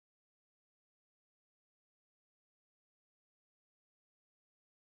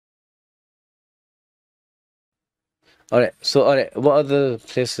All right. So, all right. What other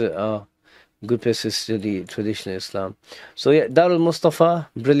places are good places to study traditional Islam? So, yeah, Darul Mustafa,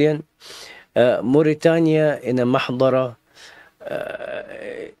 brilliant. Mauritania in a Mahdara.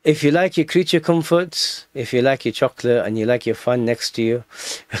 If you like your creature comforts, if you like your chocolate and you like your fun next to you,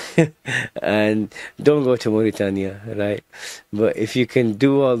 and don't go to Mauritania, right? But if you can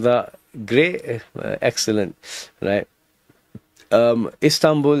do all that, great, excellent, right?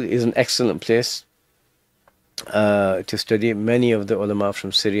 Istanbul is an excellent place to study. Many of the ulama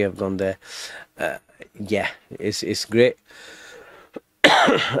from Syria have gone there. Uh, yeah, it's great.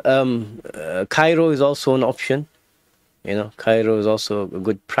 Cairo is also an option. You know, Cairo is also a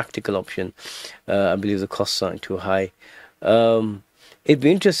good practical option. I believe the costs aren't too high. It'd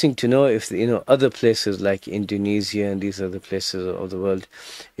be interesting to know if other places like Indonesia and these other places of the world,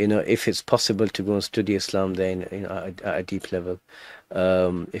 if it's possible to go and study Islam there, at a deep level,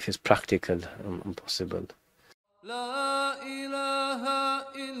 if it's practical and possible. لا إله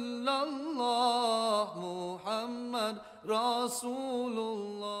إلا الله محمد رسول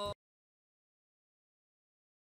الله